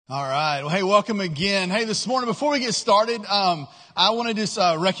All right. Well, hey, welcome again. Hey, this morning, before we get started, I want to just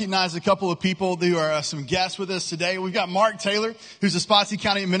recognize a couple of people who are some guests with us today. We've got Mark Taylor, who's the Spotsy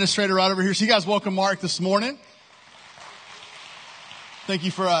County Administrator right over here. So you guys welcome Mark this morning. Thank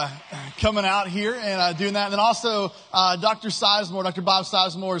you for coming out here and doing that. And then also Dr. Sizemore, Dr. Bob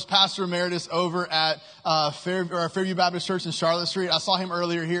Sizemore is Pastor Emeritus over at Fairview Baptist Church in Charlotte Street. I saw him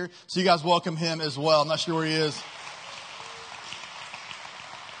earlier here, so you guys welcome him as well. I'm not sure where he is.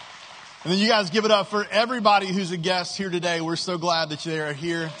 And then you guys give it up for everybody who's a guest here today. We're so glad that they are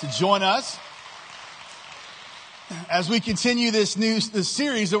here to join us as we continue this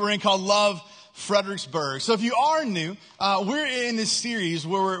series that we're in called Love Fredericksburg. So if you are new, we're in this series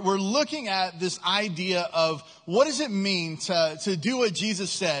where we're looking at this idea of what does it mean to do what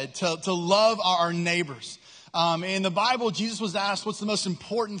Jesus said, to love our neighbors. In the Bible, Jesus was asked, what's the most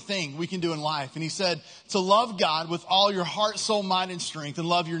important thing we can do in life? And he said, to love God with all your heart, soul, mind, and strength, and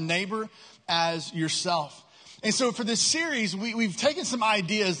love your neighbor as yourself. And so for this series, we've taken some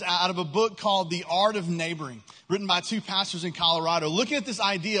ideas out of a book called The Art of Neighboring, written by two pastors in Colorado, looking at this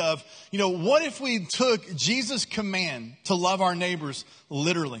idea of, what if we took Jesus' command to love our neighbors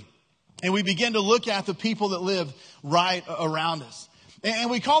literally? And we begin to look at the people that live right around us.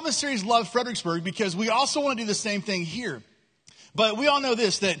 And we call this series Love Fredericksburg because we also want to do the same thing here. But we all know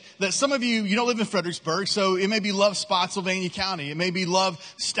this, that some of you don't live in Fredericksburg, so it may be love Spotsylvania County. It may be love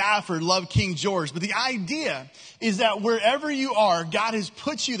Stafford, love King George. But the idea is that wherever you are, God has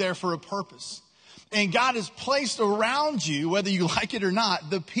put you there for a purpose. And God has placed around you, whether you like it or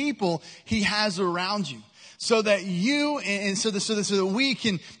not, the people he has around you. So that you, and so that we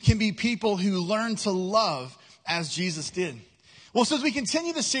can be people who learn to love as Jesus did. Well, so as we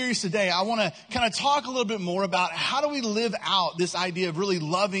continue the series today, I want to kind of talk a little bit more about how do we live out this idea of really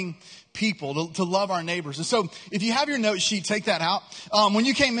loving people, to love our neighbors. And so if you have your note sheet, take that out. When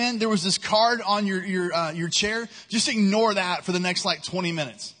you came in, there was this card on your chair. Just ignore that for the next 20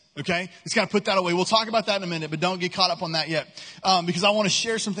 minutes. Okay? Just kind of put that away. We'll talk about that in a minute, but don't get caught up on that yet. Because I want to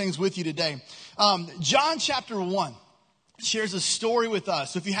share some things with you today. John chapter 1 shares a story with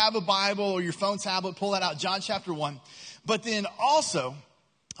us. So if you have a Bible or your phone tablet, pull that out. John chapter 1. But then also,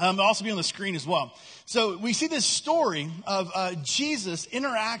 it'll also be on the screen as well. So we see this story of Jesus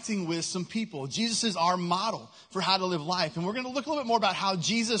interacting with some people. Jesus is our model for how to live life. And we're going to look a little bit more about how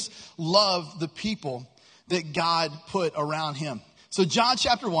Jesus loved the people that God put around him. So John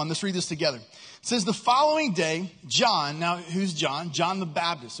chapter 1, let's read this together. It says, the following day, John, now who's John? John the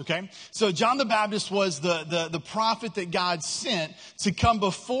Baptist, okay? So John the Baptist was the prophet that God sent to come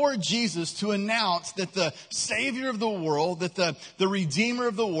before Jesus to announce that the Savior of the world, that the Redeemer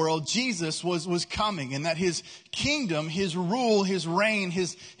of the world, Jesus was coming, and that his kingdom, his rule, his reign,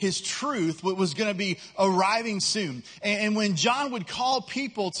 his truth was going to be arriving soon. And when John would call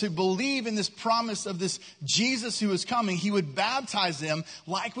people to believe in this promise of this Jesus who was coming, he would baptize them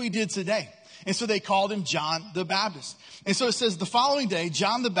like we did today. And so they called him John the Baptist. And so it says the following day,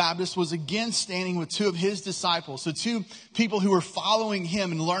 John the Baptist was again standing with two of his disciples. So two people who were following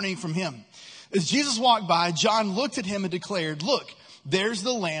him and learning from him. As Jesus walked by, John looked at him and declared, look, there's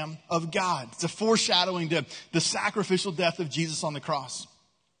the Lamb of God. It's a foreshadowing to the sacrificial death of Jesus on the cross.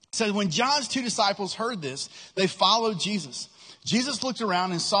 It says when John's two disciples heard this, they followed Jesus. Jesus looked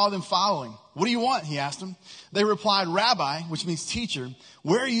around and saw them following. What do you want? He asked them. They replied, Rabbi, which means teacher,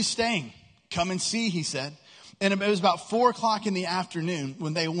 where are you staying? Come and see, he said. And it was about 4:00 in the afternoon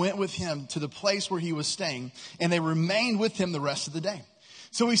when they went with him to the place where he was staying, and they remained with him the rest of the day.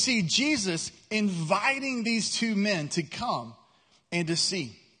 So we see Jesus inviting these two men to come and to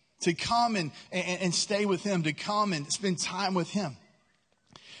see, to come and stay with him, to come and spend time with him.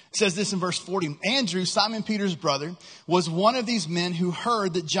 It says this in verse 40. Andrew, Simon Peter's brother, was one of these men who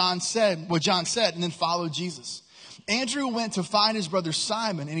heard that John said, and then followed Jesus. Andrew went to find his brother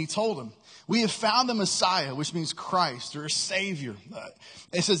Simon, and he told him, we have found the Messiah, which means Christ or a Savior.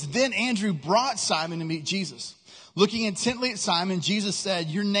 It says, then Andrew brought Simon to meet Jesus. Looking intently at Simon, Jesus said,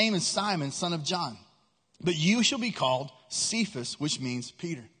 your name is Simon, son of John, but you shall be called Cephas, which means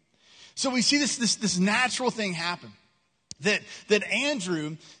Peter. So we see this natural thing happen. That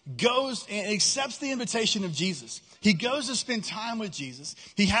Andrew goes and accepts the invitation of Jesus. He goes to spend time with Jesus.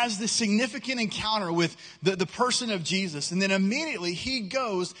 He has this significant encounter with the person of Jesus. And then immediately he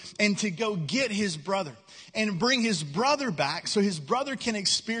goes and to go get his brother and bring his brother back so his brother can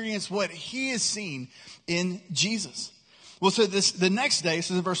experience what he has seen in Jesus. Well, so the next day,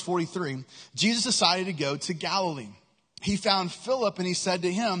 so in verse 43, Jesus decided to go to Galilee. He found Philip and he said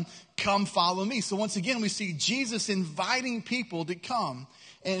to him, come follow me. So once again, we see Jesus inviting people to come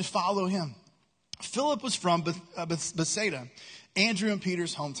and follow him. Philip was from Bethsaida, Andrew and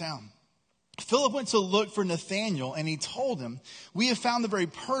Peter's hometown. Philip went to look for Nathanael, and he told him, "We have found the very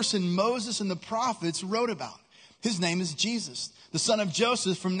person Moses and the prophets wrote about. His name is Jesus, the son of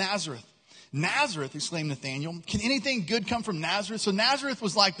Joseph from Nazareth." "Nazareth," exclaimed Nathanael. "Can anything good come from Nazareth?" So Nazareth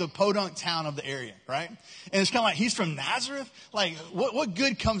was like the podunk town of the area, right? And it's kind of like, he's from Nazareth? Like, what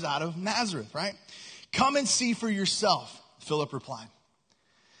good comes out of Nazareth, right? "Come and see for yourself," Philip replied.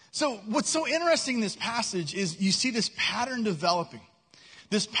 So what's so interesting in this passage is you see this pattern developing.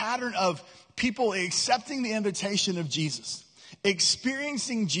 This pattern of people accepting the invitation of Jesus,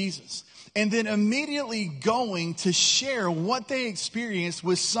 experiencing Jesus, and then immediately going to share what they experienced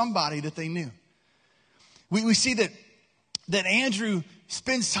with somebody that they knew. We see that Andrew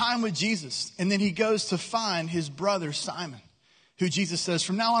spends time with Jesus, and then he goes to find his brother Simon, who Jesus says,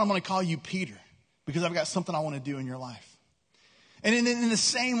 "From now on, I'm going to call you Peter, because I've got something I want to do in your life." And in the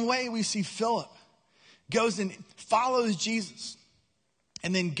same way, we see Philip goes and follows Jesus,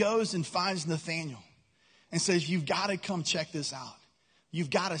 and then goes and finds Nathanael and says, "You've got to come check this out.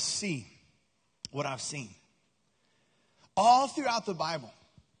 You've got to see what I've seen." All throughout the Bible,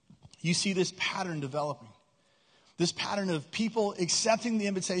 you see this pattern developing. This pattern of people accepting the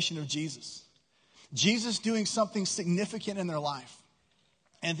invitation of Jesus. Jesus doing something significant in their life.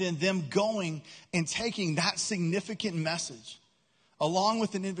 And then them going and taking that significant message along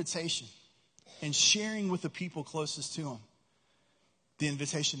with an invitation and sharing with the people closest to them the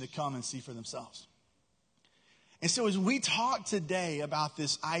invitation to come and see for themselves. And so as we talk today about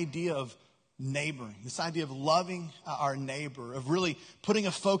this idea of neighboring, this idea of loving our neighbor, of really putting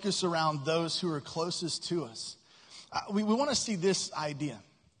a focus around those who are closest to us, we want to see this idea,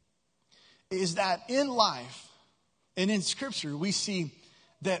 is that in life and in Scripture, we see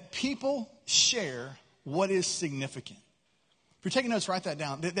that people share what is significant. If you're taking notes, write that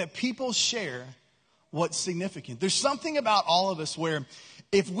down, that people share what's significant. There's something about all of us where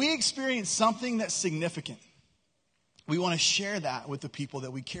if we experience something that's significant, we want to share that with the people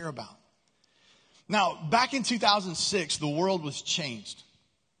that we care about. Now, back in 2006, the world was changed.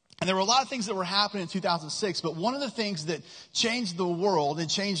 And there were a lot of things that were happening in 2006, but one of the things that changed the world and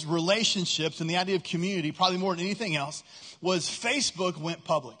changed relationships and the idea of community, probably more than anything else, was Facebook went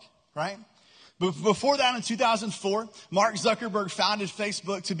public, right? But before that, in 2004, Mark Zuckerberg founded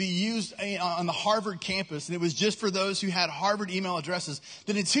Facebook to be used on the Harvard campus, and it was just for those who had Harvard email addresses.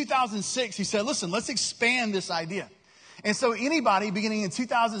 Then in 2006, he said, "Listen, let's expand this idea." And so anybody beginning in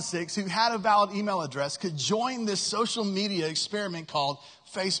 2006 who had a valid email address could join this social media experiment called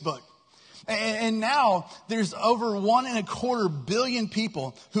Facebook. And now there's over 1.25 billion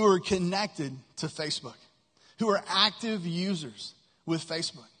people who are connected to Facebook, who are active users with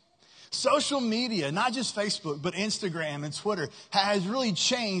Facebook. Social media, not just Facebook, but Instagram and Twitter, has really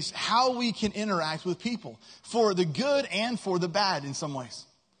changed how we can interact with people for the good and for the bad in some ways.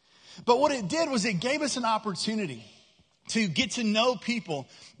 But what it did was it gave us an opportunity to get to know people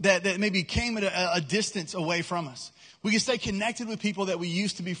that maybe came at a distance away from us. We could stay connected with people that we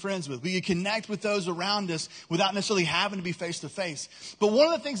used to be friends with. We could connect with those around us without necessarily having to be face to face. But one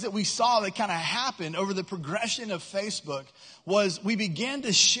of the things that we saw that kind of happened over the progression of Facebook was we began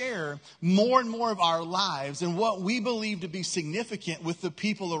to share more and more of our lives and what we believe to be significant with the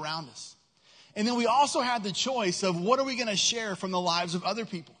people around us. And then we also had the choice of what are we going to share from the lives of other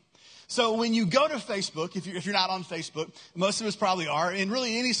people. So when you go to Facebook, if you're not on Facebook, most of us probably are, and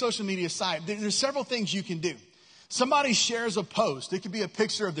really any social media site, there's several things you can do. Somebody shares a post. It could be a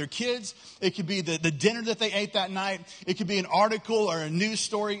picture of their kids. It could be the dinner that they ate that night. It could be an article or a news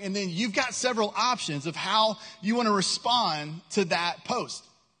story. And then you've got several options of how you want to respond to that post.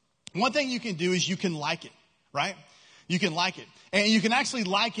 One thing you can do is you can like it, right? You can like it. And you can actually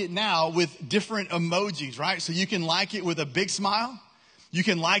like it now with different emojis, right? So you can like it with a big smile. You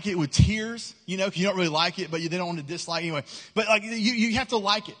can like it with tears, you know, 'cause you don't really like it, but you don't want to dislike anyway. But like you have to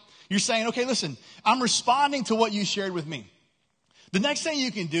like it. You're saying, okay, listen, I'm responding to what you shared with me. The next thing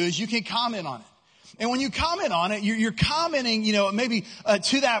you can do is you can comment on it. And when you comment on it, you're commenting, you know, maybe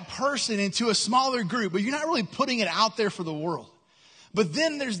to that person and to a smaller group, but you're not really putting it out there for the world. But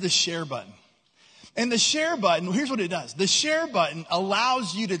then there's the share button. And the share button, here's what it does. The share button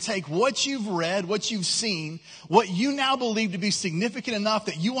allows you to take what you've read, what you've seen, what you now believe to be significant enough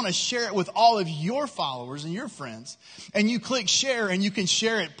that you want to share it with all of your followers and your friends. And you click share and you can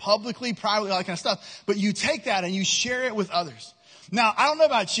share it publicly, privately, all that kind of stuff. But you take that and you share it with others. Now, I don't know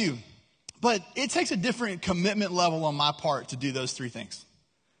about you, but it takes a different commitment level on my part to do those three things.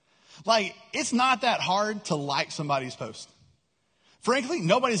 Like, it's not that hard to like somebody's post. Frankly,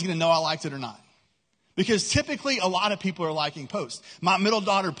 nobody's going to know I liked it or not. Because typically a lot of people are liking posts. My middle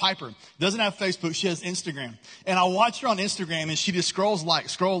daughter, Piper, doesn't have Facebook. She has Instagram. And I watch her on Instagram and she just scroll like.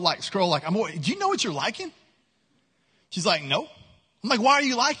 Do you know what you're liking? She's like, no. I'm like, why are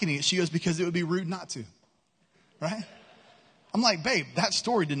you liking it? She goes, because it would be rude not to. Right? I'm like, babe, that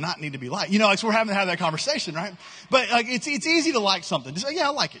story did not need to be liked. Like, so we're having to have that conversation, right? But like, it's easy to like something. Just like, yeah,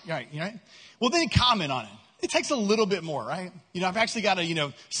 I like it. Right? Well, then comment on it. It takes a little bit more, right? I've actually got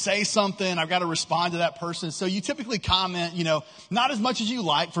to, say something. I've got to respond to that person. So you typically comment, not as much as you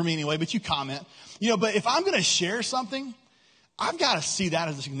like, for me anyway, but you comment. But if I'm going to share something, I've got to see that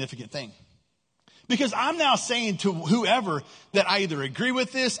as a significant thing. Because I'm now saying to whoever that I either agree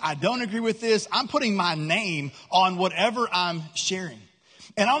with this, I don't agree with this, I'm putting my name on whatever I'm sharing.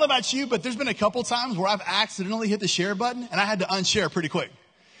 And I don't know about you, but there's been a couple times where I've accidentally hit the share button and I had to unshare pretty quick.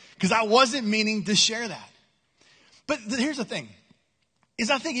 Because I wasn't meaning to share that. But here's the thing, is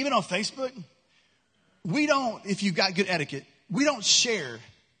I think even on Facebook, if you've got good etiquette, we don't share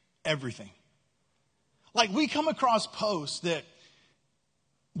everything. Like we come across posts that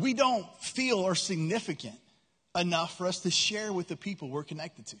we don't feel are significant enough for us to share with the people we're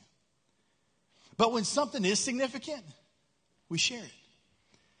connected to. But when something is significant, we share it.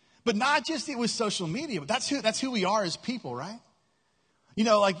 But not just with social media, but that's who we are as people, right?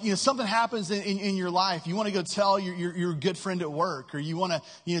 Something happens in your life. You want to go tell your good friend at work, or you want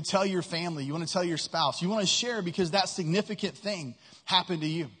to, tell your family, you want to tell your spouse. You want to share because that significant thing happened to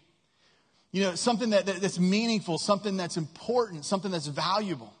you. Something that's meaningful, something that's important, something that's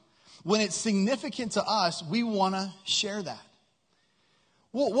valuable. When it's significant to us, we want to share that.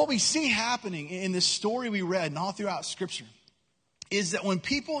 Well, what we see happening in this story we read and all throughout Scripture is that when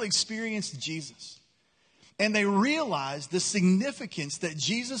people experienced Jesus, and they realized the significance that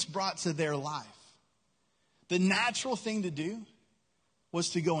Jesus brought to their life, the natural thing to do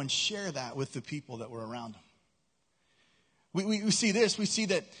was to go and share that with the people that were around them. We see this. We see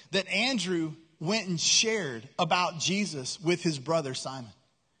that Andrew went and shared about Jesus with his brother Simon.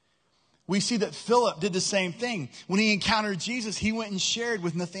 We see that Philip did the same thing. When he encountered Jesus, he went and shared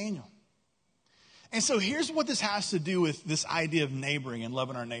with Nathanael. And so here's what this has to do with this idea of neighboring and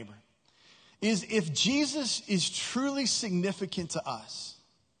loving our neighbor. Is if Jesus is truly significant to us,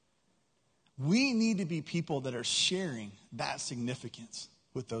 we need to be people that are sharing that significance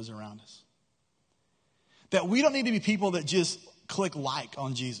with those around us. That we don't need to be people that just click like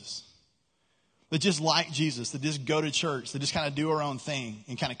on Jesus. That just like Jesus, that just go to church, that just kind of do our own thing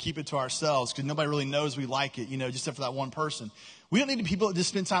and kind of keep it to ourselves because nobody really knows we like it, just except for that one person. We don't need to be people that just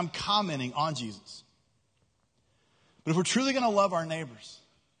spend time commenting on Jesus. But if we're truly going to love our neighbors,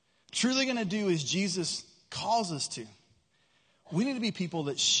 truly going to do as Jesus calls us to, we need to be people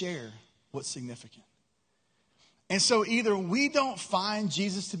that share what's significant. And so either we don't find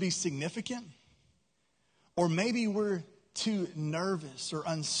Jesus to be significant, or maybe we're too nervous or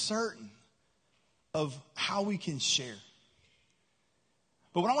uncertain of how we can share.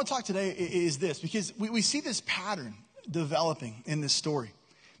 But what I want to talk today is this, because we see this pattern developing in this story.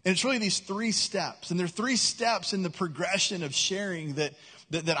 And it's really these 3 steps. And there are 3 steps in the progression of sharing that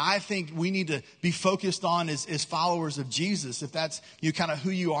I think we need to be focused on as followers of Jesus, if that's kind of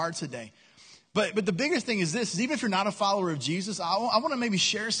who you are today. But the bigger thing is this, is even if you're not a follower of Jesus, I want to maybe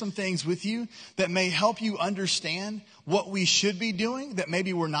share some things with you that may help you understand what we should be doing that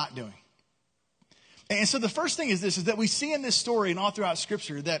maybe we're not doing. And so the first thing is this, is that we see in this story and all throughout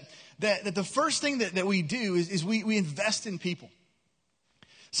Scripture that the first thing that we do is we invest in people.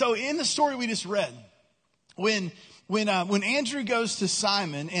 So in the story we just read, when Andrew goes to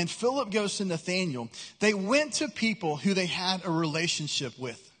Simon and Philip goes to Nathanael, they went to people who they had a relationship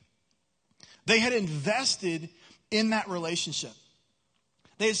with. They had invested in that relationship.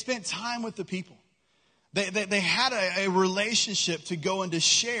 They had spent time with the people. They had a relationship to go and to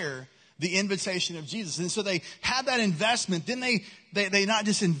share the invitation of Jesus. And so they had that investment. Then they not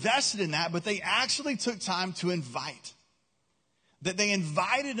just invested in that, but they actually took time to invite. That they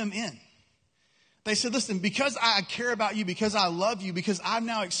invited them in. They said, listen, because I care about you, because I love you, because I've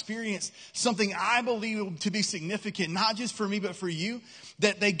now experienced something I believe to be significant, not just for me, but for you,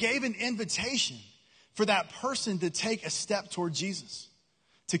 that they gave an invitation for that person to take a step toward Jesus,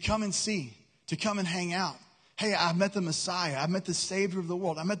 to come and see, to come and hang out. Hey, I've met the Messiah. I've met the Savior of the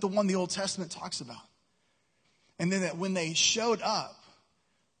world. I met the one the Old Testament talks about. And then that when they showed up,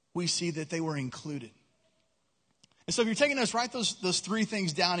 we see that they were included. And so if you're taking notes, write those 3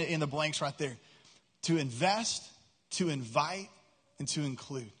 things down in the blanks right there. To invest, to invite, and to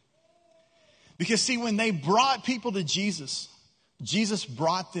include. Because see, when they brought people to Jesus, Jesus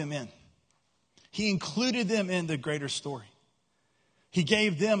brought them in. He included them in the greater story. He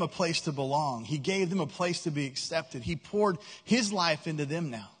gave them a place to belong. He gave them a place to be accepted. He poured his life into them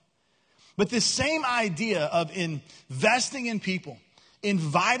now. But this same idea of investing in people,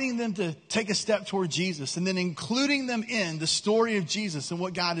 inviting them to take a step toward Jesus, and then including them in the story of Jesus and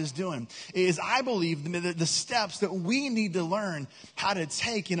what God is doing, is, I believe, the steps that we need to learn how to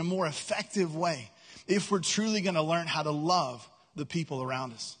take in a more effective way if we're truly going to learn how to love the people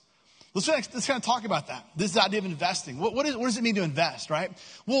around us. Let's kind of talk about that. This idea of investing. What does it mean to invest, right?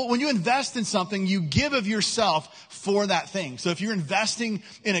 Well, when you invest in something, you give of yourself for that thing. So if you're investing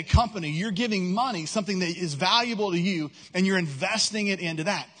in a company, you're giving money, something that is valuable to you, and you're investing it into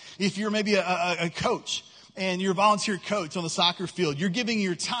that. If you're maybe a coach, and you're a volunteer coach on the soccer field, you're giving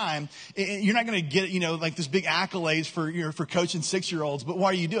your time. You're not going to get, like this big accolades for coaching 6-year-olds, but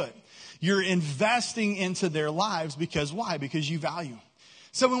why do you do it? You're investing into their lives because why? Because you value them.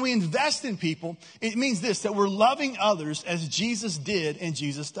 So when we invest in people, it means this, that we're loving others as Jesus did and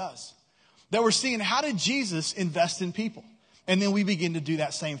Jesus does. That we're seeing, how did Jesus invest in people? And then we begin to do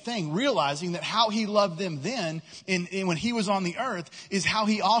that same thing, realizing that how he loved them then, when he was on the earth, is how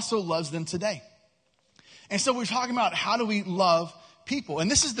he also loves them today. And so we're talking about, how do we love people?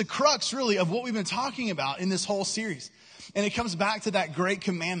 And this is the crux, really, of what we've been talking about in this whole series. And it comes back to that great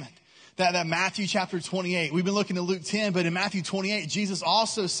commandment. That Matthew chapter 28. We've been looking at Luke 10, but in Matthew 28, Jesus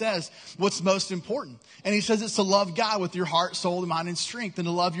also says what's most important. And he says it's to love God with your heart, soul, mind, and strength, and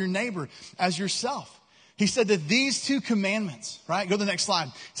to love your neighbor as yourself. He said that these two commandments, right? Go to the next slide.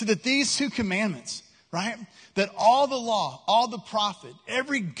 He said that these two commandments, right? That all the law, all the prophet,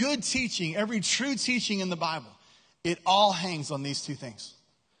 every good teaching, every true teaching in the Bible, it all hangs on these two things.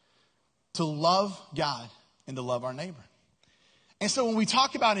 To love God and to love our neighbor. And so when we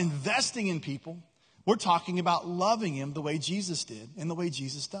talk about investing in people, we're talking about loving him the way Jesus did and the way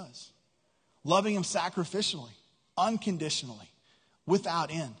Jesus does. Loving him sacrificially, unconditionally,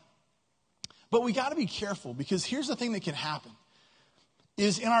 without end. But we got to be careful, because here's the thing that can happen.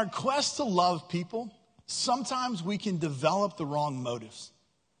 Is in our quest to love people, sometimes we can develop the wrong motives.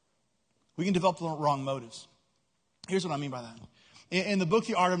 We can develop the wrong motives. Here's what I mean by that. In the book,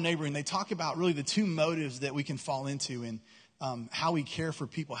 The Art of Neighboring, they talk about really the two motives that we can fall into in how we care for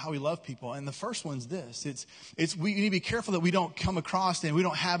people, how we love people. And the first one's this. We need to be careful that we don't come across and we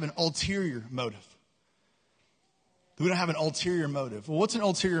don't have an ulterior motive. We don't have an ulterior motive. Well, what's an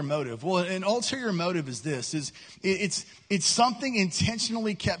ulterior motive? Well, an ulterior motive is this. It's something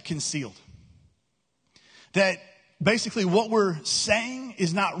intentionally kept concealed. That basically what we're saying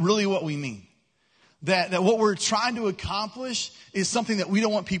is not really what we mean. That what we're trying to accomplish is something that we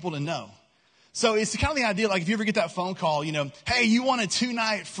don't want people to know. So it's kind of the idea, like if you ever get that phone call, hey, you want a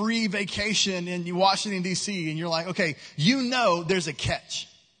 2-night free vacation in Washington, D.C., and you're like, okay, there's a catch.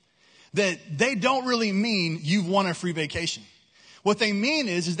 That they don't really mean you've won a free vacation. What they mean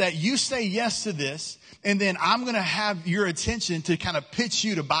is that you say yes to this, and then I'm going to have your attention to kind of pitch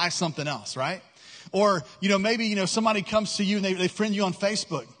you to buy something else, right? Or, maybe, somebody comes to you and they friend you on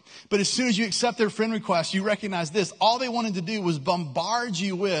Facebook. But as soon as you accept their friend request, you recognize this. All they wanted to do was bombard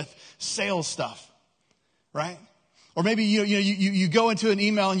you with sales stuff, right? Or maybe you go into an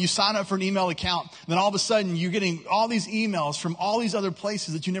email and you sign up for an email account. And then all of a sudden you're getting all these emails from all these other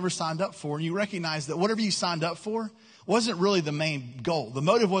places that you never signed up for. And you recognize that whatever you signed up for wasn't really the main goal. The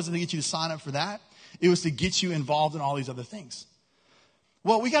motive wasn't to get you to sign up for that. It was to get you involved in all these other things.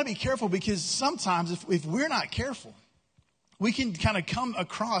 Well, we got to be careful, because sometimes if we're not careful, we can kind of come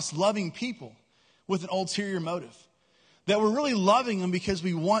across loving people with an ulterior motive. That we're really loving them because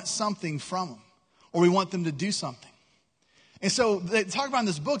we want something from them, or we want them to do something. And so they talk about in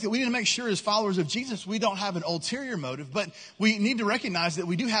this book that we need to make sure, as followers of Jesus, we don't have an ulterior motive, but we need to recognize that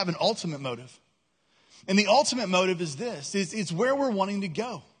we do have an ultimate motive. And the ultimate motive is this. It's where we're wanting to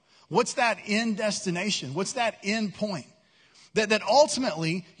go. What's that end destination? What's that end point? That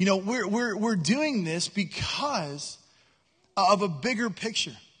ultimately, we're doing this because of a bigger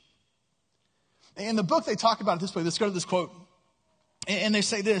picture. In the book, they talk about it this way. Let's go to this quote. And they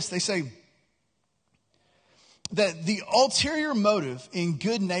say this. They say that the ulterior motive in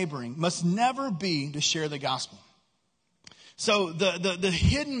good neighboring must never be to share the gospel. So the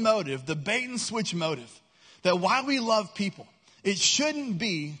hidden motive, the bait and switch motive, that why we love people, it shouldn't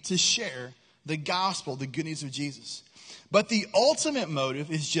be to share the gospel, the good news of Jesus. But the ultimate motive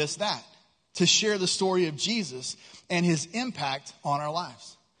is just that, to share the story of Jesus and his impact on our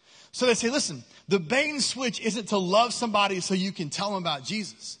lives. So they say, listen, the bait and switch isn't to love somebody so you can tell them about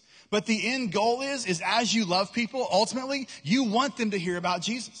Jesus. But the end goal is as you love people, ultimately, you want them to hear about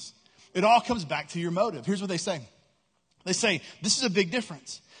Jesus. It all comes back to your motive. Here's what they say. They say, this is a big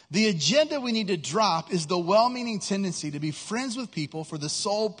difference. The agenda we need to drop is the well-meaning tendency to be friends with people for the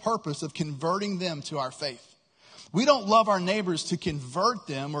sole purpose of converting them to our faith. We don't love our neighbors to convert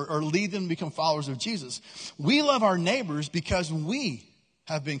them or lead them to become followers of Jesus. We love our neighbors because we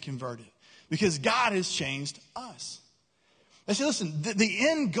have been converted, because God has changed us. I say, listen, the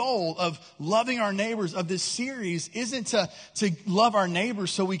end goal of loving our neighbors of this series isn't to love our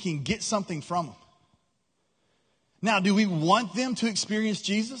neighbors so we can get something from them. Now, do we want them to experience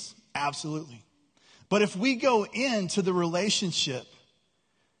Jesus? Absolutely. But if we go into the relationship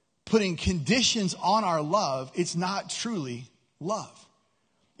putting conditions on our love, it's not truly love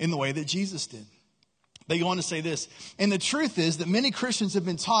in the way that Jesus did. They go on to say this, and the truth is that many Christians have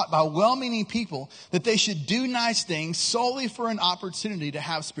been taught by well-meaning people that they should do nice things solely for an opportunity to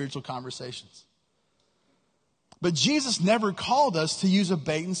have spiritual conversations. But Jesus never called us to use a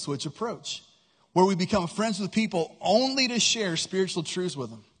bait and switch approach, where we become friends with people only to share spiritual truths with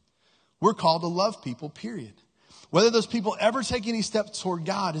them. We're called to love people, period. Whether those people ever take any steps toward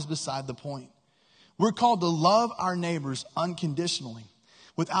God is beside the point. We're called to love our neighbors unconditionally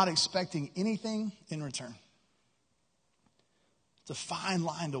without expecting anything in return. It's a fine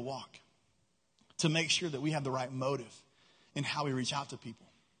line to walk to make sure that we have the right motive in how we reach out to people,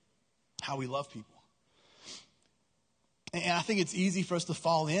 how we love people. And I think it's easy for us to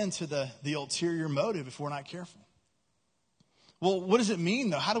fall into the ulterior motive if we're not careful. Well, what does it mean,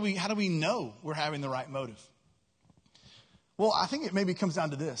 though? How do we know we're having the right motive? Well, I think it maybe comes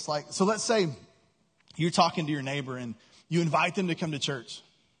down to this. So let's say you're talking to your neighbor and you invite them to come to church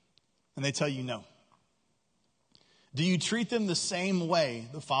and they tell you no. Do you treat them the same way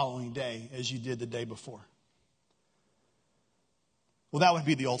the following day as you did the day before? Well, that would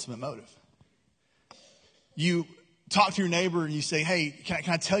be the ultimate motive. You talk to your neighbor and you say, hey,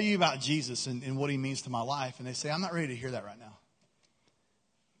 can I tell you about Jesus and what he means to my life? And they say, I'm not ready to hear that right now.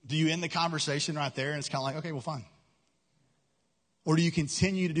 Do you end the conversation right there and it's kind of like, okay, well, fine. Or do you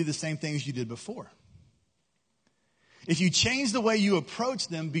continue to do the same things you did before? If you change the way you approach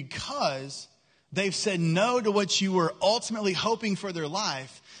them because they've said no to what you were ultimately hoping for their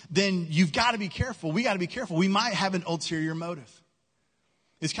life, then you've got to be careful. We got to be careful. We might have an ulterior motive.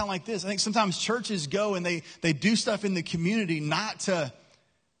 It's kind of like this. I think sometimes churches go and they do stuff in the community not to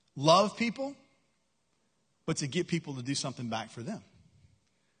love people, but to get people to do something back for them.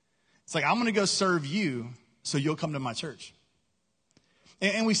 It's like, I'm going to go serve you so you'll come to my church.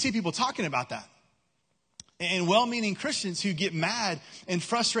 And we see people talking about that. And well-meaning Christians who get mad and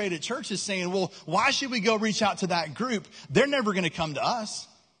frustrated at churches saying, well, why should we go reach out to that group? They're never going to come to us.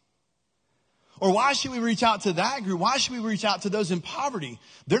 Or why should we reach out to that group? Why should we reach out to those in poverty?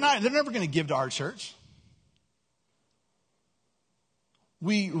 They're never going to give to our church.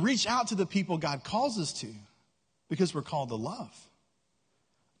 We reach out to the people God calls us to because we're called to love,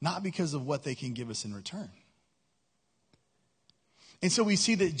 not because of what they can give us in return. And so we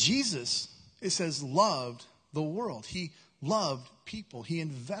see that Jesus, it says, loved the world. He loved people. He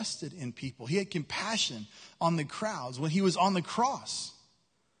invested in people. He had compassion on the crowds when he was on the cross.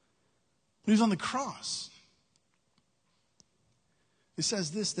 When he was on the cross, it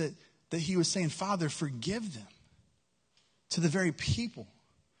says this, that he was saying, Father, forgive them, to the very people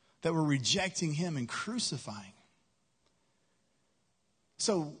that were rejecting him and crucifying.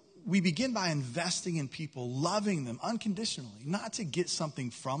 So we begin by investing in people, loving them unconditionally, not to get something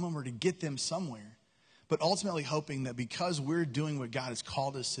from them or to get them somewhere, but ultimately hoping that because we're doing what God has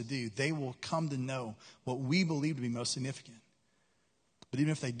called us to do, they will come to know what we believe to be most significant. But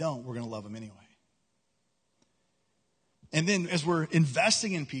even if they don't, we're going to love them anyway. And then as we're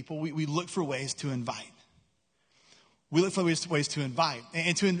investing in people, we look for ways to invite. We look for ways to invite.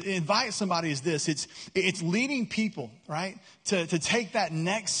 And to invite somebody is this. It's leading people, right, to take that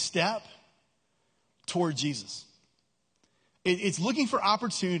next step toward Jesus. It's looking for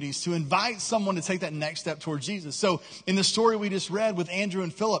opportunities to invite someone to take that next step toward Jesus. So in the story we just read with Andrew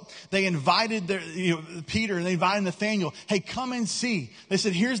and Philip, they invited Peter and they invited Nathaniel. Hey, come and see. They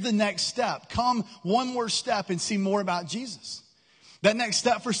said, here's the next step. Come one more step and see more about Jesus. That next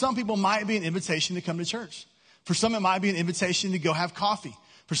step for some people might be an invitation to come to church. For some, it might be an invitation to go have coffee.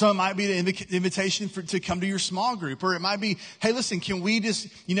 For some, it might be an invitation to come to your small group. Or it might be, hey, listen, can we just,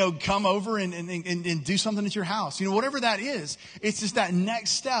 come over and do something at your house? Whatever that is, it's just that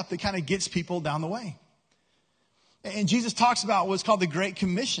next step that kind of gets people down the way. And Jesus talks about what's called the Great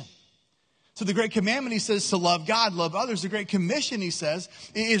Commission. So the Great Commandment, he says, to love God, love others. The Great Commission, he says,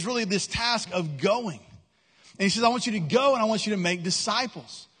 is really this task of going. And he says, I want you to go and I want you to make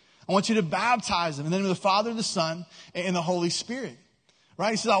disciples. I want you to baptize them in the name of the Father, the Son, and the Holy Spirit.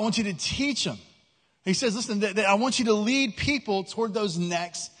 Right? He says, I want you to teach them, He says, listen, that I want you to lead people toward those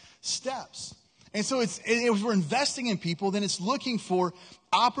next steps. And so if we're investing in people, then it's looking for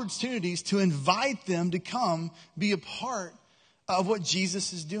opportunities to invite them to come be a part of what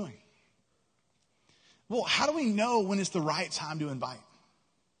Jesus is doing. Well, how do we know when it's the right time to invite?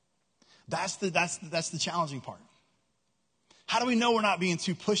 That's the challenging part. How do we know we're not being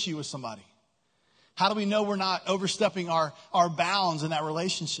too pushy with somebody? How do we know we're not overstepping our bounds in that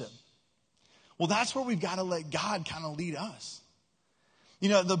relationship? Well, that's where we've got to let God kind of lead us. You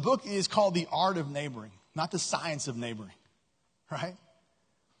know, the book is called The Art of Neighboring, not the science of neighboring, right?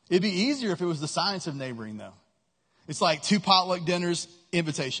 It'd be easier if it was the science of neighboring, though. It's like 2 potluck dinners,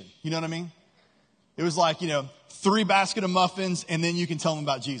 invitation. You know what I mean? It was like, 3 baskets of muffins, and then you can tell them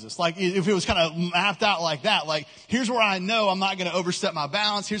about Jesus. Like, if it was kind of mapped out like that, like, here's where I know I'm not going to overstep my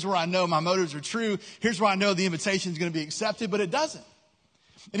bounds. Here's where I know my motives are true. Here's where I know the invitation is going to be accepted, but it doesn't.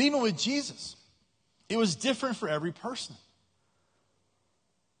 And even with Jesus, it was different for every person.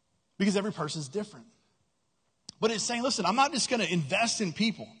 Because every person is different. But it's saying, listen, I'm not just going to invest in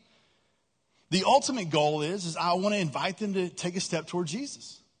people. The ultimate goal is I want to invite them to take a step toward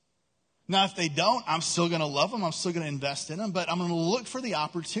Jesus. Now, if they don't, I'm still going to love them. I'm still going to invest in them. But I'm going to look for the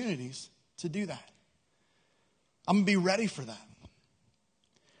opportunities to do that. I'm going to be ready for that.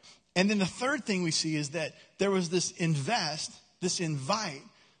 And then the third thing we see is that there was this invite,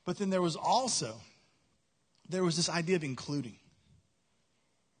 but then there was this idea of including.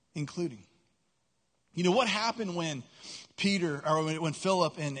 Including. You know, what happened when Peter, or when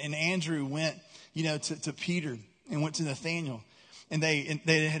Philip and Andrew went, to Peter and went to Nathanael, and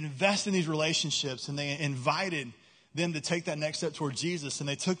they had invested in these relationships, and they invited them to take that next step toward Jesus, and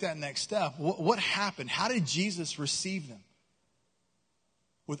they took that next step. What happened? How did Jesus receive them?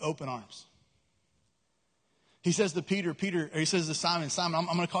 With open arms. He says to Simon, I'm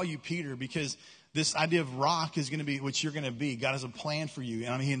going to call you Peter, because this idea of rock is going to be what you're going to be. God has a plan for you.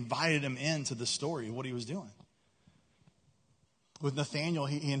 And he invited him into the story of what he was doing. With Nathanael,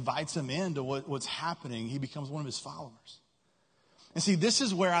 he invites him into what's happening. He becomes one of his followers. And see, this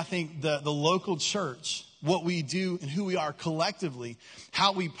is where I think the local church, what we do and who we are collectively,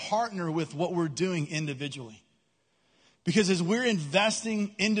 how we partner with what we're doing individually. Because as we're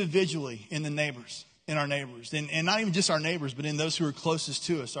investing individually in our neighbors, and not even just our neighbors, but in those who are closest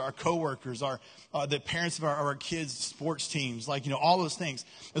to us, our coworkers, the parents of our kids' sports teams, all those things.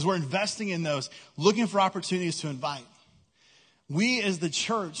 As we're investing in those, looking for opportunities to invite, we as the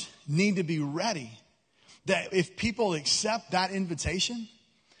church need to be ready that if people accept that invitation,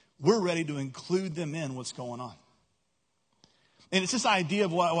 we're ready to include them in what's going on. And it's this idea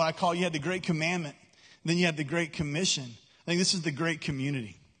of what I call, you had the Great Commandment, then you had the Great Commission. I think this is the Great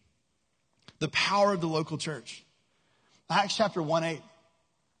Community. The power of the local church. Acts chapter 1:8.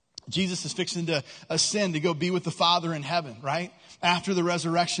 Jesus is fixing to ascend to go be with the Father in heaven, right? After the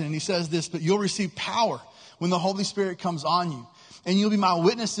resurrection. And he says this, but you'll receive power when the Holy Spirit comes on you. And you'll be my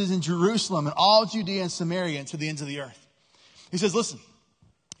witnesses in Jerusalem and all Judea and Samaria and to the ends of the earth. He says, listen,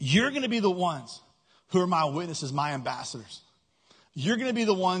 you're going to be the ones who are my witnesses, my ambassadors. You're going to be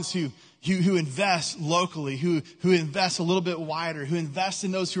the ones who invest locally, who invest a little bit wider, who invest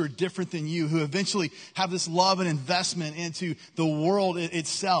in those who are different than you, who eventually have this love and investment into the world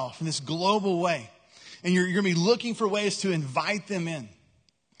itself in this global way. And you're going to be looking for ways to invite them in.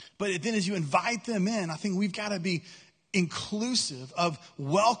 But then as you invite them in, I think we've got to be inclusive of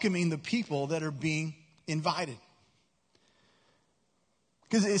welcoming the people that are being invited.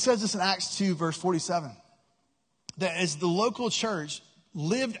 Because it says this in Acts 2, verse 47. That as the local church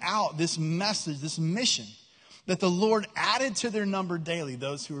lived out this message, this mission, that the Lord added to their number daily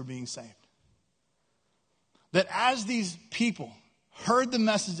those who were being saved. That as these people heard the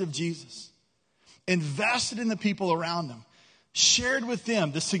message of Jesus, invested in the people around them, shared with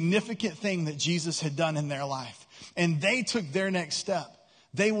them the significant thing that Jesus had done in their life, and they took their next step,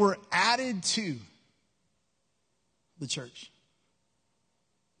 they were added to the church.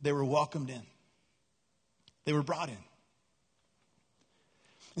 They were welcomed in. They were brought in.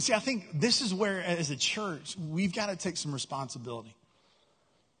 And see, I think this is where, as a church, we've got to take some responsibility.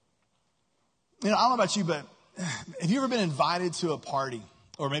 I don't know about you, but have you ever been invited to a party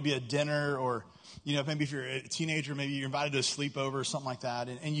or maybe a dinner, or, maybe if you're a teenager, maybe you're invited to a sleepover or something like that,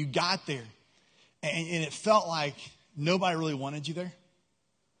 and you got there and it felt like nobody really wanted you there?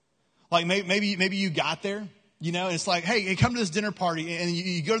 Like maybe you got there, and it's like, hey, come to this dinner party, and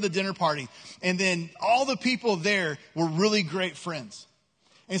you go to the dinner party, and then all the people there were really great friends.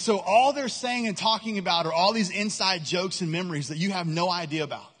 And so all they're saying and talking about are all these inside jokes and memories that you have no idea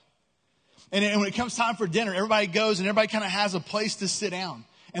about. And when it comes time for dinner, everybody goes and everybody kind of has a place to sit down.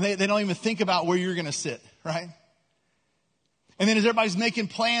 And they don't even think about where you're going to sit, right? And then as everybody's making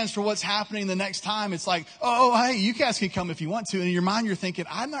plans for what's happening the next time, it's like, oh, hey, you guys can come if you want to. And in your mind, you're thinking,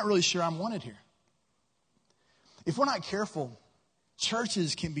 I'm not really sure I'm wanted here. If we're not careful,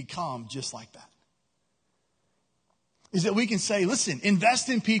 churches can become just like that. Is that we can say, listen, invest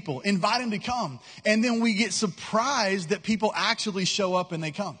in people, invite them to come. And then we get surprised that people actually show up and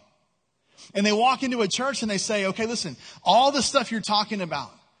they come. And they walk into a church and they say, okay, listen, all the stuff you're talking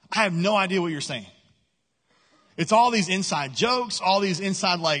about, I have no idea what you're saying. It's all these inside jokes, all these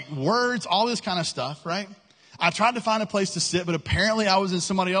inside like words, all this kind of stuff, right? I tried to find a place to sit, but apparently I was in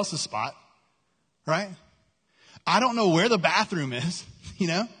somebody else's spot, right? I don't know where the bathroom is, you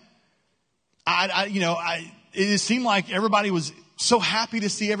know? It seemed like everybody was so happy to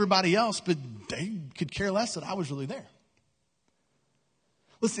see everybody else, but they could care less that I was really there.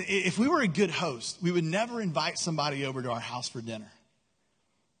 Listen, if we were a good host, we would never invite somebody over to our house for dinner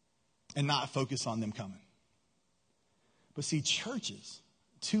and not focus on them coming. But see, churches,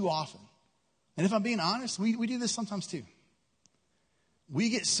 too often, and if I'm being honest, we do this sometimes too. We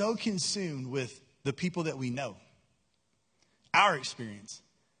get so consumed with the people that we know, our experience,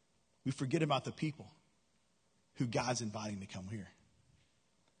 we forget about the people who God's inviting to come here.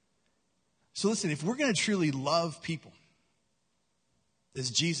 So listen, if we're going to truly love people, as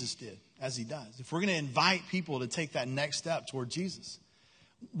Jesus did, as he does, if we're going to invite people to take that next step toward Jesus,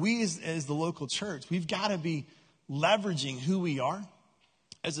 we as the local church, we've got to be leveraging who we are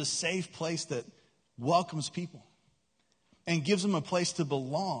as a safe place that welcomes people and gives them a place to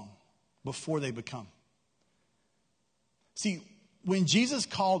belong before they become. See, when Jesus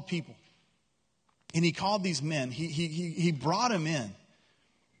called people and he called these men, he brought them in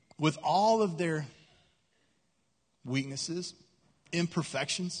with all of their weaknesses,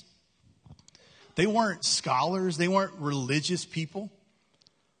 imperfections. They weren't scholars. They weren't religious people.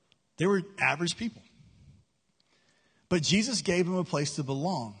 They were average people. But Jesus gave them a place to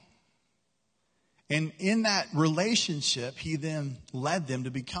belong. And in that relationship, he then led them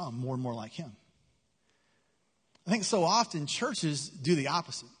to become more and more like him. I think so often churches do the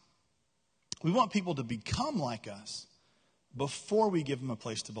opposite. We want people to become like us before we give them a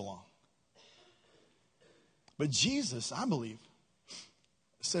place to belong. But Jesus, I believe,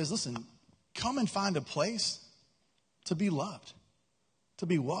 says, listen, come and find a place to be loved, to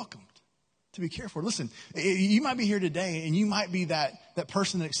be welcomed, to be cared for. Listen, you might be here today and you might be that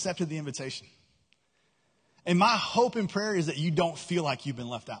person that accepted the invitation. And my hope and prayer is that you don't feel like you've been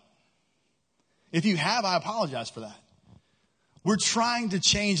left out. If you have, I apologize for that. We're trying to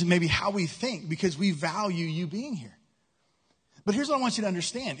change maybe how we think because we value you being here. But here's what I want you to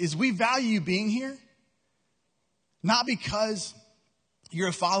understand is we value you being here not because you're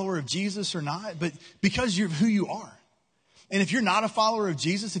a follower of Jesus or not, but because you're who you are. And if you're not a follower of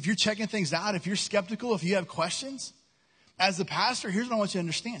Jesus, if you're checking things out, if you're skeptical, if you have questions, as the pastor, here's what I want you to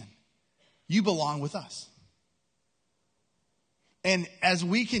understand. You belong with us. And as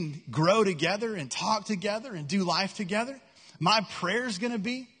we can grow together and talk together and do life together, my prayer is going to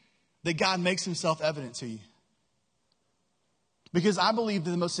be that God makes himself evident to you. Because I believe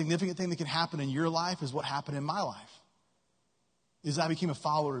that the most significant thing that can happen in your life is what happened in my life. Is I became a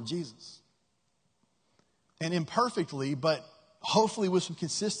follower of Jesus. And imperfectly, but hopefully with some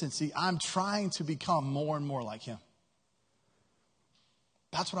consistency, I'm trying to become more and more like him.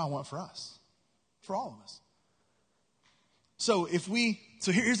 That's what I want for us. For all of us. So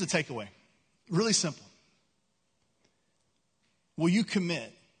here's the takeaway. Really simple. Will you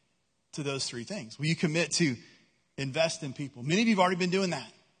commit to those three things? Will you commit to invest in people? Many of you have already been doing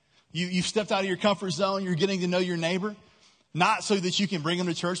that. You've stepped out of your comfort zone. You're getting to know your neighbor. Not so that you can bring them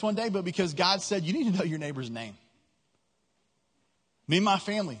to church one day, but because God said you need to know your neighbor's name. Me and my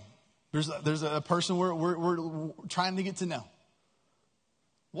family, there's a person we're trying to get to know.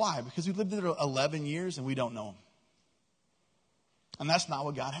 Why? Because we lived there 11 years and we don't know him. And that's not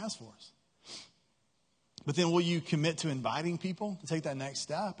what God has for us. But then will you commit to inviting people to take that next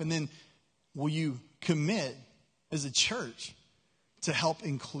step? And then will you commit as a church to help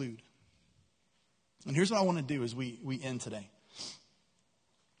include? And here's what I want to do as we end today.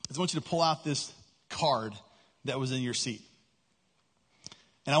 I want you to pull out this card that was in your seat.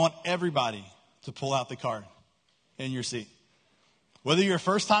 And I want everybody to pull out the card in your seat. Whether you're a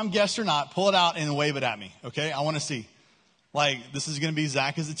first-time guest or not, pull it out and wave it at me, okay? I want to see. Like, this is going to be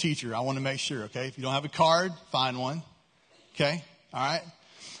Zach as a teacher. I want to make sure, okay? If you don't have a card, find one, okay? All right?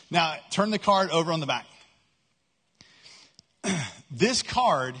 Now, turn the card over on the back. This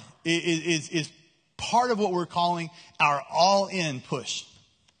card is part of what we're calling our all-in push.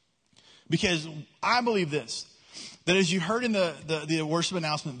 Because I believe this, that as you heard in the worship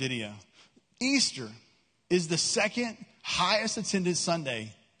announcement video, Easter is the second highest attended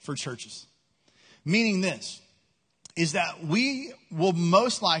Sunday for churches. Meaning this, is that we will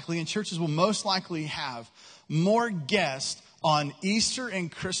most likely, and churches will most likely have more guests on Easter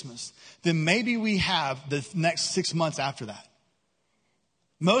and Christmas than maybe we have the next 6 months after that.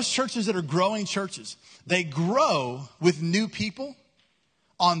 Most churches that are growing churches, they grow with new people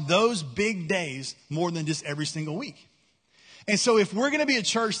on those big days more than just every single week. And so if we're going to be a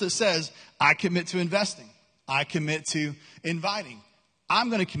church that says, I commit to investing, I commit to inviting, I'm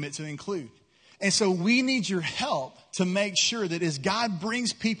going to commit to include. And so we need your help to make sure that as God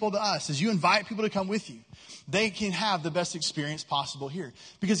brings people to us, as you invite people to come with you, they can have the best experience possible here.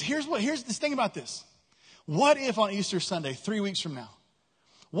 Because here's this thing about this. What if on Easter Sunday, 3 weeks from now,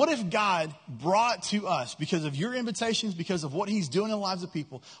 what if God brought to us, because of your invitations, because of what he's doing in the lives of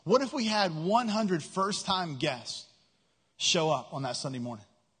people, what if we had 100 first-time guests show up on that Sunday morning?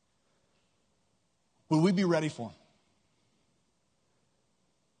 Would we be ready for them?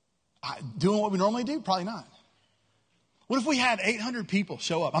 Doing what we normally do? Probably not. What if we had 800 people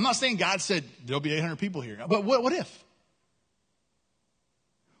show up? I'm not saying God said there'll be 800 people here, but what if?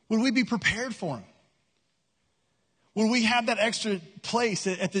 Would we be prepared for them? Would we have that extra place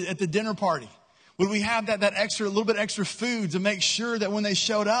at the dinner party? Would we have that little bit extra food to make sure that when they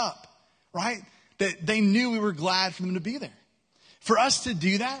showed up, right, that they knew we were glad for them to be there? For us to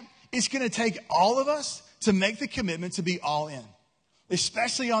do that, it's going to take all of us to make the commitment to be all in,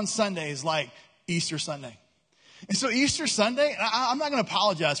 especially on Sundays like Easter Sunday. And so Easter Sunday, I'm not going to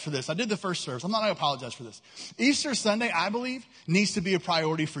apologize for this. I did the first service. I'm not going to apologize for this. Easter Sunday, I believe, needs to be a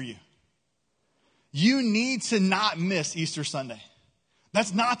priority for you. You need to not miss Easter Sunday.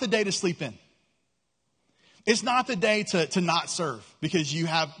 That's not the day to sleep in. It's not the day to not serve because you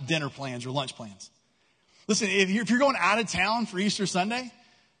have dinner plans or lunch plans. Listen, if you're going out of town for Easter Sunday,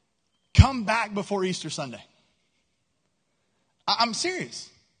 come back before Easter Sunday. I'm serious.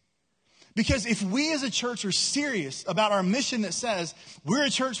 Because if we as a church are serious about our mission that says we're a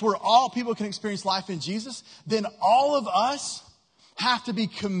church where all people can experience life in Jesus, then all of us have to be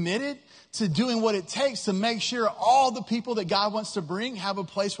committed to doing what it takes to make sure all the people that God wants to bring have a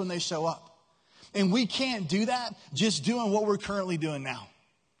place when they show up. And we can't do that just doing what we're currently doing now.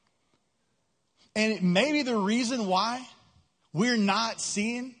 And maybe the reason why we're not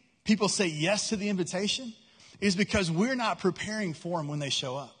seeing people say yes to the invitation is because we're not preparing for them when they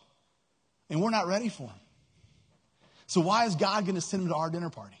show up. And we're not ready for them. So why is God going to send them to our dinner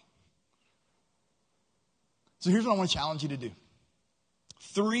party? So here's what I want to challenge you to do.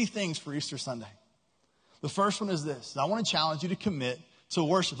 3 things for Easter Sunday. The first one is this. I want to challenge you to commit to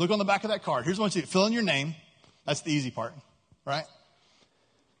worship. Look on the back of that card. Here's what I want you to do. Fill in your name. That's the easy part, right?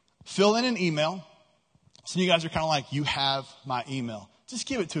 Fill in an email. Some of you guys are kind of like, you have my email. Just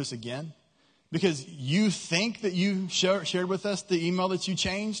give it to us again. Because you think that you shared with us the email that you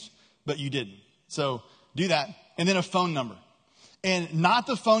changed, but you didn't. So do that. And then a phone number. And not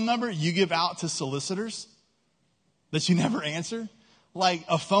the phone number you give out to solicitors that you never answer. Like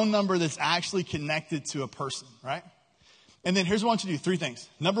a phone number that's actually connected to a person, right? And then here's what I want you to do. 3 things.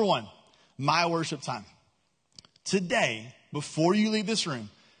 Number 1, my worship time. Today, before you leave this room,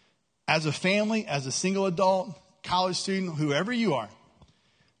 as a family, as a single adult, college student, whoever you are,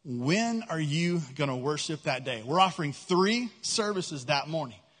 when are you going to worship that day? We're offering 3 services that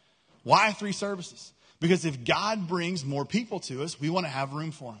morning. Why 3 services? Because if God brings more people to us, we want to have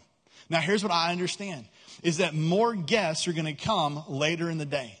room for them. Now, here's what I understand, is that more guests are going to come later in the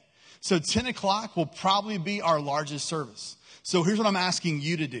day. So 10 o'clock will probably be our largest service. So here's what I'm asking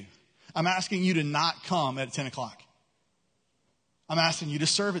you to do. I'm asking you to not come at 10 o'clock. I'm asking you to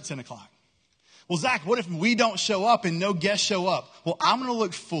serve at 10 o'clock. Well, Zach, what if we don't show up and no guests show up? Well, I'm going to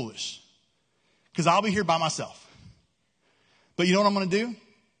look foolish because I'll be here by myself. But you know what I'm going to do?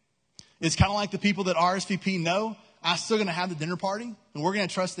 It's kind of like the people that RSVP know. I'm still going to have the dinner party, and we're going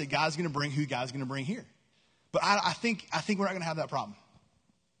to trust that God's going to bring who God's going to bring here. But I think we're not going to have that problem.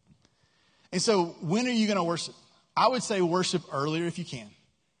 And so when are you going to worship? I would say worship earlier if you can.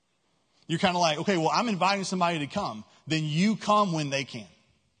 You're kind of like, okay, well, I'm inviting somebody to come. Then you come when they can.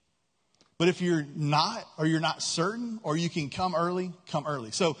 But if you're not, or you're not certain, or you can come early, come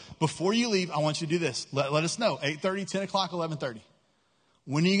early. So before you leave, I want you to do this. Let us know, 8:30, 10 o'clock, 11:30.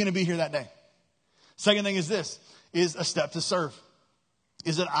 When are you going to be here that day? Second thing is this, is a step to serve.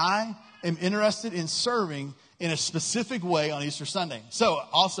 Is that I am interested in serving in a specific way on Easter Sunday. So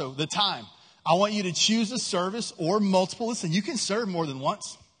also the time. I want you to choose a service or multiple. Listen, you can serve more than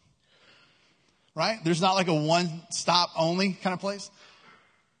once. Right? There's not like a one stop only kind of place.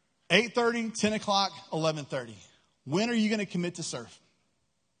 8:30, 10 o'clock, 11:30. when are you going to commit to serve?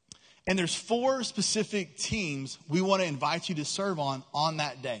 And there's 4 specific teams we want to invite you to serve on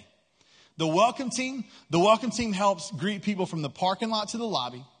that day. The welcome team helps greet people from the parking lot to the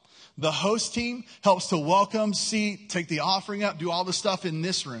lobby. The host team helps to welcome, seat, take the offering up, do all the stuff in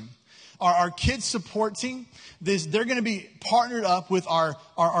this room. Our kids support team, they're going to be partnered up with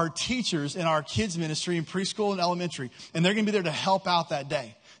our teachers in our kids ministry in preschool and elementary. And they're going to be there to help out that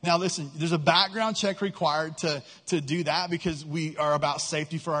day. Now listen, there's a background check required to do that because we are about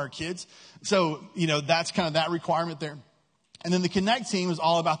safety for our kids. So, that's kind of that requirement there. And then the Connect team is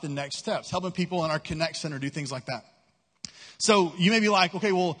all about the next steps, helping people in our Connect Center do things like that. So you may be like,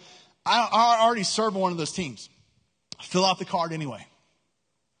 okay, well, I already serve on one of those teams. Fill out the card anyway.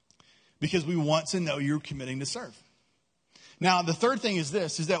 Because we want to know you're committing to serve. Now, the third thing is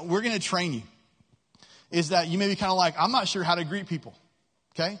this, is that we're going to train you. Is that you may be kind of like, I'm not sure how to greet people.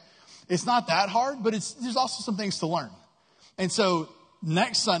 Okay? It's not that hard, but there's also some things to learn. And so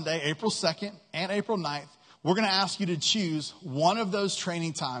next Sunday, April 2nd and April 9th, we're going to ask you to choose one of those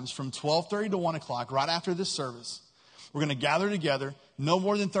training times from 12:30 to 1 o'clock right after this service. We're going to gather together, no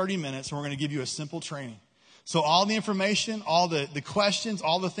more than 30 minutes, and we're going to give you a simple training. So all the information, all the questions,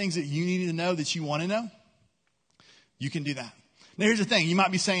 all the things that you need to know that you want to know, you can do that. Now, here's the thing. You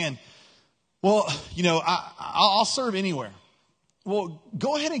might be saying, well, I'll serve anywhere. Well,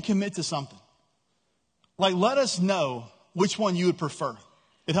 go ahead and commit to something. Like, let us know which one you would prefer.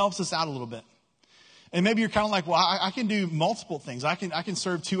 It helps us out a little bit. And maybe you're kind of like, well, I can do multiple things. I can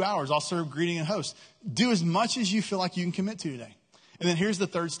serve 2 hours. I'll serve greeting and host. Do as much as you feel like you can commit to today. And then here's the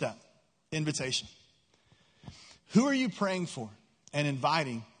third step, invitation. Who are you praying for and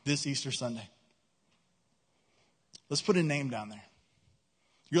inviting this Easter Sunday? Let's put a name down there.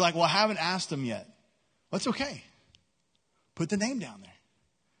 You're like, well, I haven't asked them yet. That's okay. Put the name down there.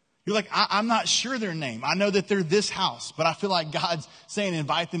 You're like, I'm not sure their name. I know that they're this house, but I feel like God's saying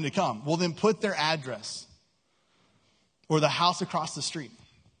invite them to come. Well, then put their address or the house across the street.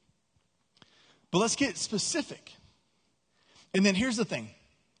 But let's get specific. And then here's the thing,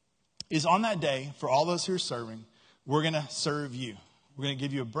 is on that day, for all those who are serving, we're going to serve you. We're going to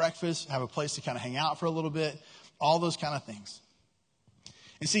give you a breakfast, have a place to kind of hang out for a little bit, all those kind of things.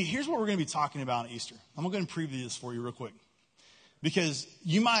 And see, here's what we're going to be talking about on Easter. I'm going to preview this for you real quick. Because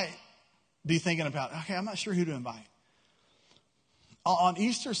you might be thinking about, okay, I'm not sure who to invite. On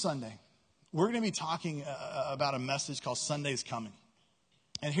Easter Sunday, we're going to be talking about a message called Sunday's Coming.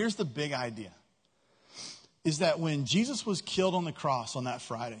 And here's the big idea, is that when Jesus was killed on the cross on that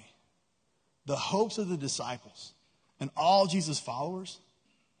Friday, the hopes of the disciples and all Jesus' followers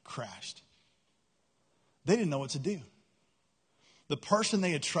crashed. They didn't know what to do. The person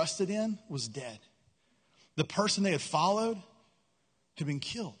they had trusted in was dead. The person they had followed had been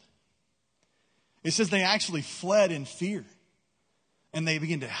killed. It says they actually fled in fear and they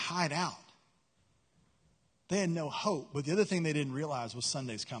began to hide out. They had no hope. But the other thing they didn't realize was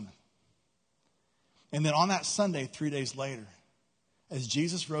Sunday's coming. And then on that Sunday, 3 days later, as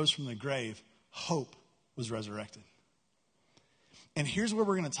Jesus rose from the grave, hope was resurrected. And here's where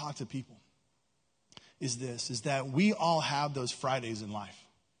we're going to talk to people, is that we all have those Fridays in life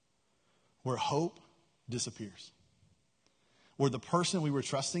where hope disappears. Where the person we were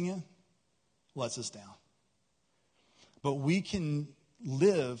trusting in lets us down. But we can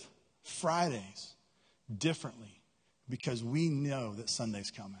live Fridays differently because we know that Sunday's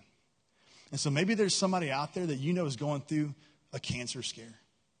coming. And so maybe there's somebody out there that you know is going through a cancer scare,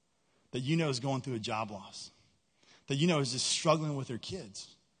 that you know is going through a job loss, that you know is just struggling with their kids.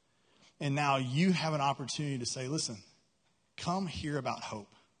 And now you have an opportunity to say, listen, come hear about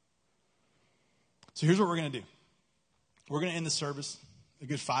hope. So here's what we're going to do. We're going to end the service a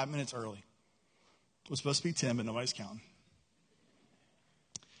good 5 minutes early. It was supposed to be 10, but nobody's counting.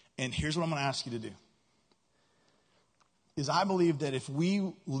 And here's what I'm going to ask you to do. Is I believe that if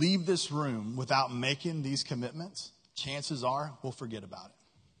we leave this room without making these commitments, chances are we'll forget about it.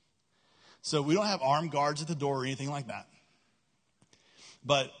 So we don't have armed guards at the door or anything like that.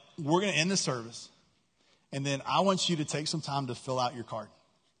 But we're going to end the service. And then I want you to take some time to fill out your card.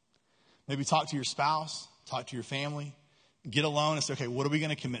 Maybe talk to your spouse, talk to your family. Get alone and say, okay, what are we going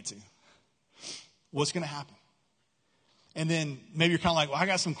to commit to? What's going to happen? And then maybe you're kind of like, well, I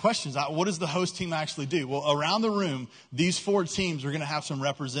got some questions. What does the host team actually do? Well, around the room, these 4 teams are going to have some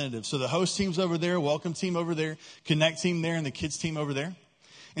representatives. So the host team's over there, welcome team over there, Connect team there, and the kids team over there.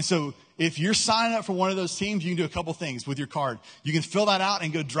 And so if you're signing up for one of those teams, you can do a couple things with your card. You can fill that out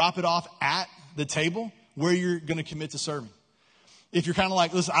and go drop it off at the table where you're going to commit to serving. If you're kind of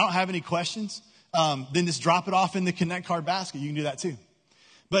like, listen, I don't have any questions, then just drop it off in the Connect card basket. You can do that too.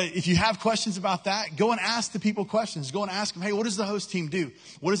 But if you have questions about that, go and ask the people questions. Go and ask them, hey, what does the host team do?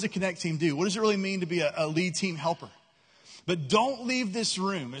 What does the Connect team do? What does it really mean to be a lead team helper? But don't leave this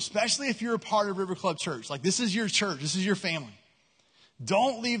room, especially if you're a part of River Club Church. Like, this is your church. This is your family.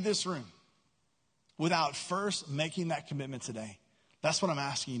 Don't leave this room without first making that commitment today. That's what I'm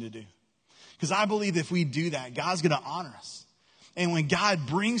asking you to do. Because I believe if we do that, God's going to honor us. And when God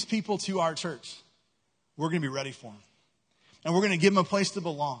brings people to our church, we're going to be ready for them. And we're going to give them a place to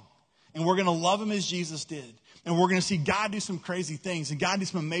belong. And we're going to love them as Jesus did. And we're going to see God do some crazy things and God do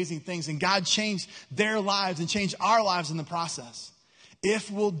some amazing things. And God change their lives and change our lives in the process.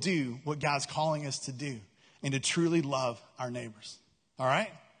 If we'll do what God's calling us to do and to truly love our neighbors. All right?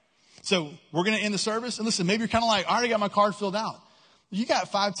 So we're going to end the service. And listen, maybe you're kind of like, I already got my card filled out. You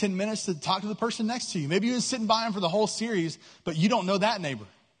got 5-10 minutes to talk to the person next to you. Maybe you've been sitting by them for the whole series, but you don't know that neighbor.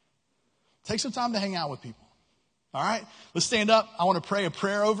 Take some time to hang out with people. All right? Let's stand up. I want to pray a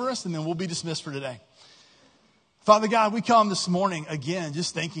prayer over us, and then we'll be dismissed for today. Father God, we come this morning again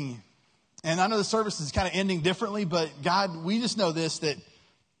just thanking you. And I know the service is kind of ending differently, but God, we just know this, that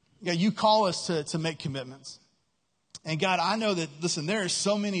you call us to make commitments. And God, I know that, listen, there are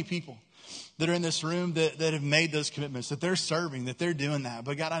so many people that are in this room that have made those commitments, that they're serving, that they're doing that.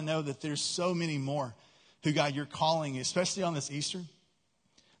 But God, I know that there's so many more who, God, you're calling, especially on this Easter,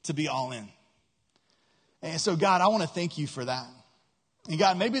 to be all in. And so, God, I want to thank you for that. And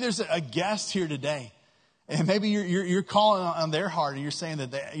God, maybe there's a guest here today, and maybe you're calling on their heart, and you're saying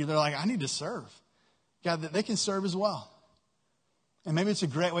that they're like, I need to serve. God, that they can serve as well. And maybe it's a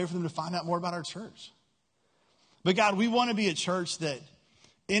great way for them to find out more about our church. But God, we want to be a church that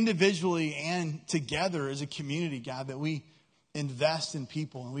individually and together as a community, God, that we invest in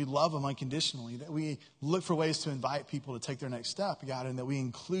people and we love them unconditionally, that we look for ways to invite people to take their next step, God, and that we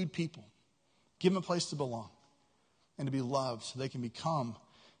include people, give them a place to belong and to be loved so they can become,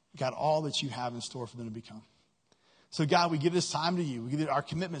 God, all that you have in store for them to become. So, God, we give this time to you. We give our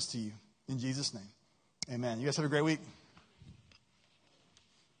commitments to you in Jesus' name. Amen. You guys have a great week.